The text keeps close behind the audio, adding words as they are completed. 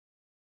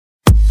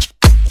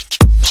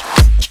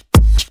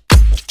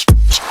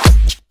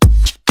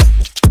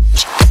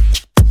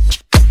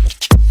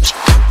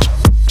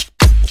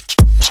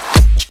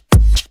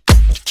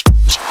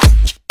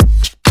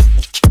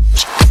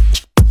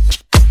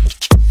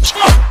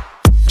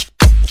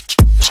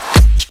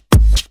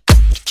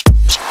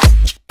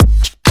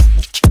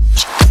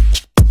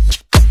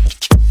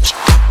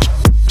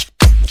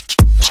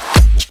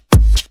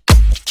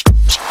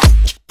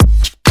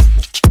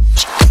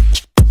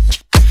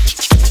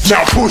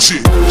Now push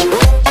it.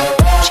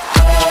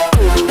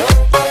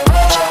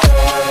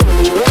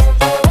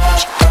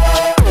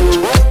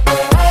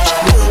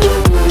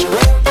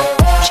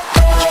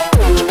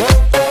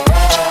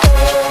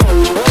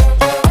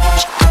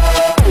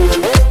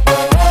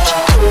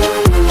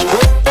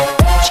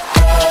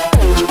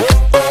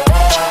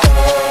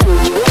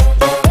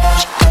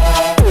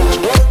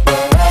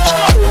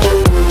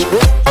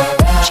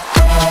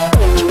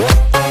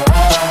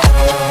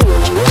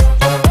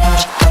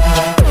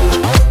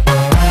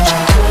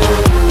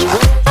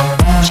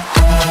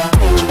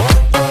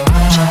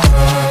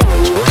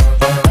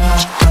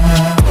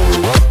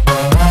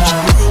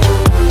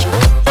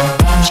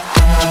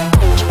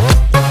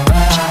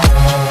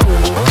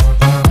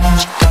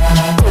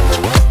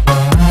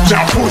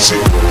 Now push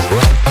it.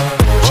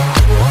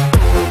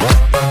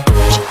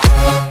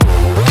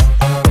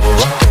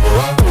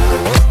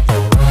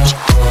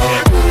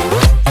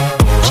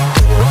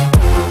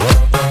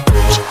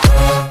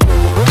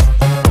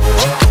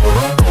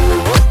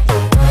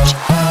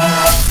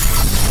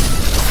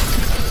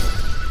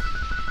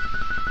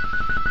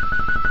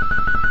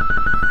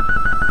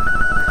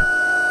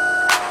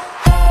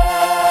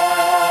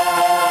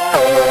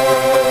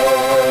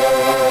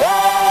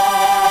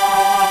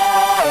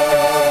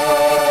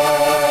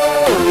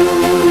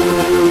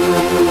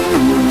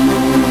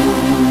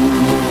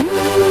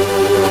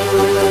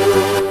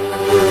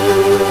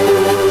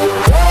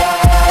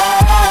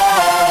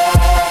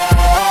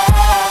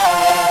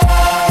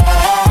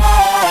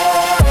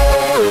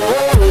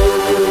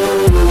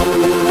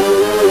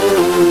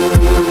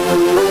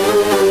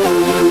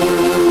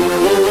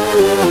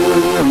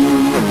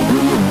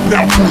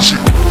 Now push it.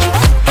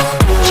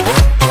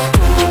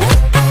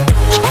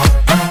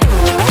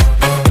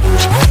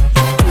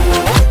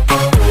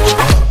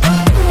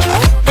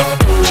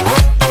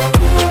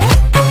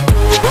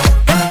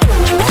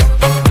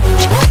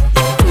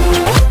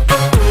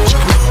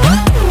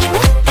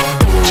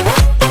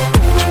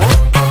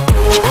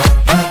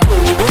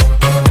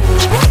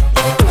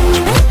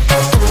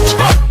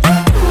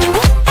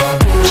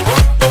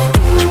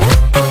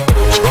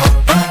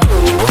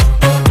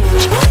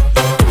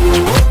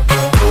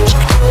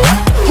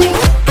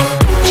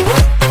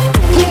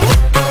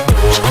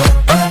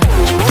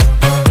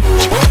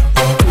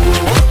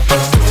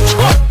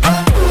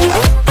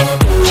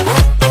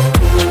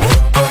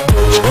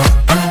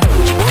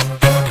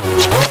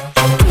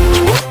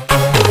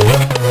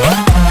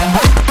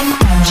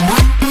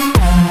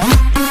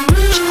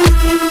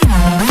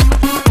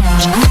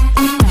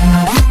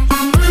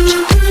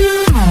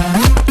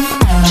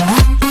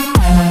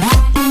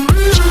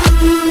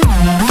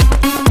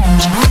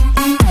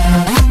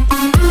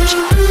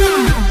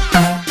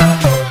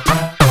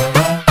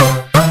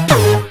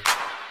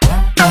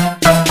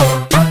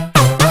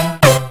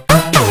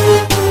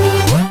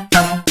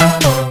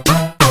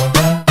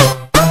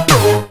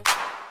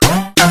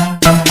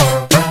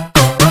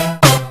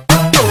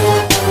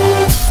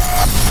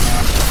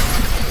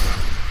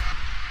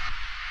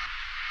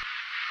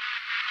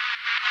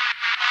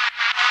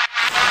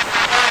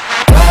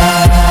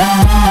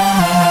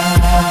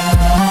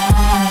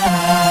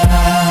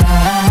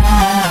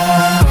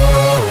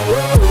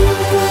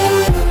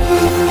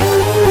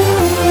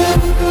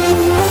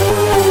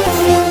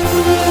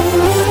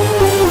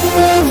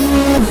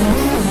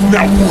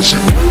 Now push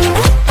it.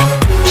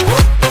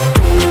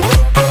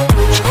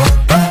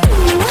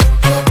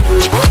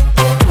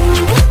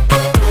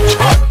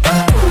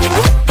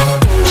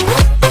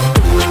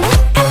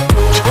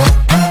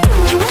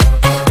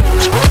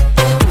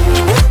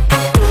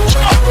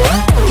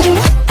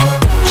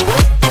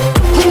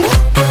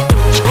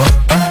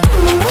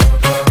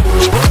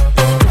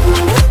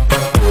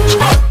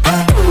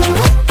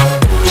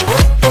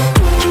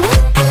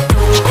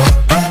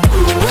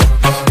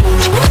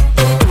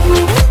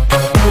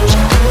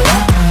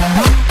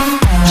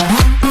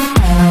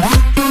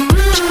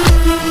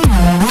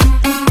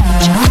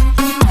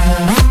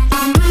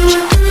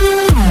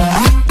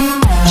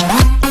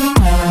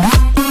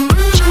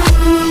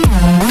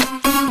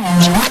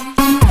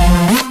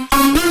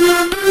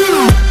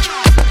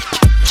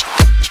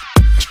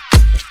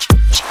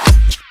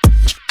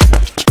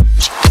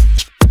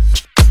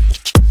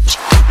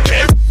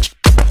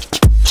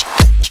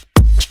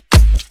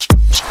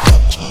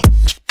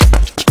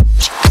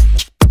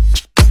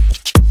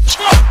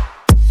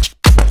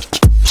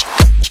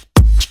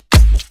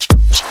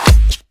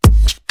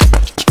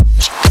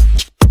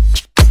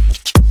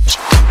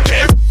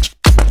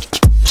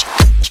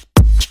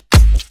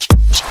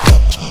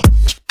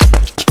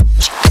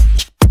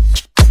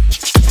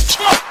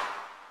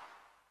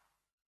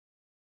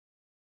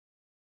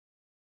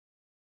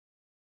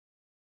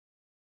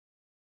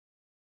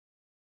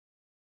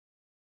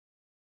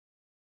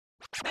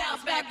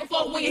 Bounce back and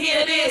forth when you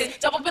hear this.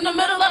 Jump up in the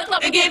middle of the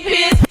club and get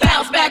pissed.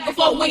 Bounce back and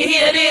forth when you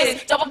hear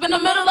this. Jump up in the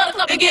middle of the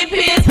club and get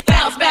pissed.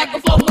 Bounce back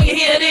and forth when you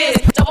hear this.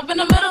 Jump up in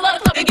the middle of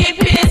the club and get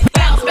pissed.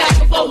 Bounce back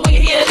and forth when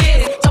you hear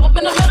this. Jump up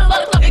in the middle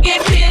of the club and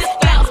get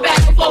pissed. Bounce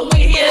back and forth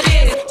when you hear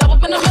this. Jump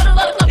up in the middle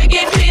of the club and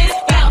get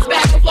pissed. Bounce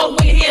back and forth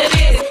when you hear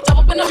this. Jump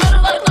up in the middle.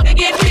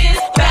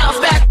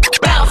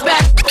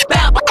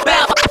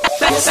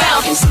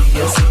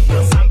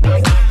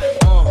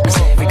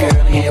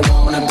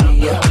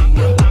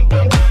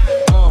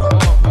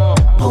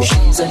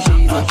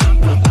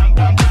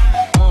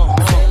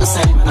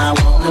 name and I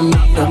wanna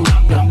meet her.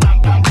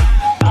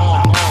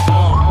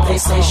 They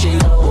say she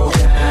low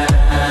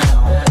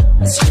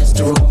down, it's just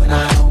a rumor and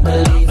I don't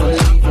believe her.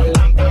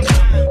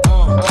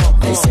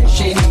 They say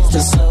she needs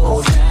to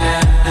slow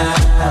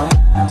down,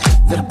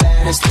 the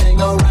baddest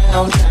thing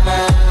around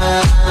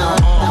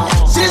town.